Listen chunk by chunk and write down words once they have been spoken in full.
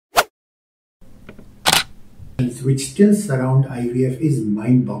which still surround IVF is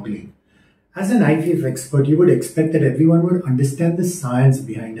mind-boggling. As an IVF expert, you would expect that everyone would understand the science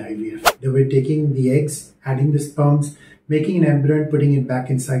behind IVF. They were taking the eggs, adding the sperms, making an embryo and putting it back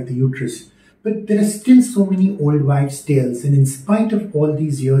inside the uterus. But there are still so many old wives' tales, and in spite of all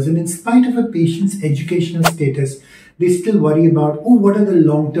these years, and in spite of a patient's educational status, they still worry about, oh, what are the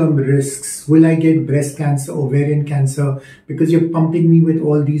long-term risks? Will I get breast cancer, ovarian cancer, because you're pumping me with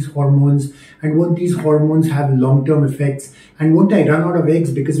all these hormones? And won't these hormones have long-term effects? And won't I run out of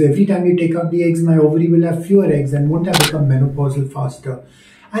eggs? Because every time you take out the eggs, my ovary will have fewer eggs, and won't I become menopausal faster?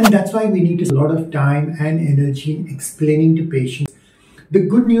 And that's why we need to spend a lot of time and energy in explaining to patients. The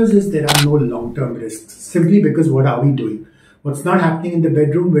good news is there are no long-term risks, simply because what are we doing? What's not happening in the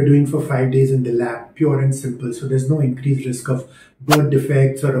bedroom, we're doing for 5 days in the lab, pure and simple. So there's no increased risk of birth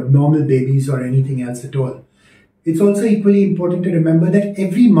defects or abnormal babies or anything else at all. It's also equally important to remember that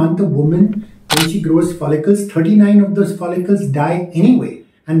every month a woman, when she grows follicles, 39 of those follicles die anyway.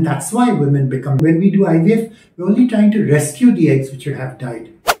 And that's why women become, when we do IVF, we're only trying to rescue the eggs which should have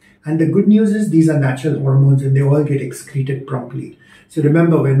died. And the good news is these are natural hormones and they all get excreted promptly. So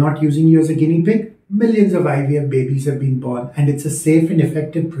remember, we're not using you as a guinea pig. Millions of IVF babies have been born, and it's a safe and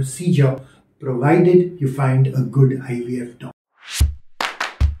effective procedure provided you find a good IVF doctor.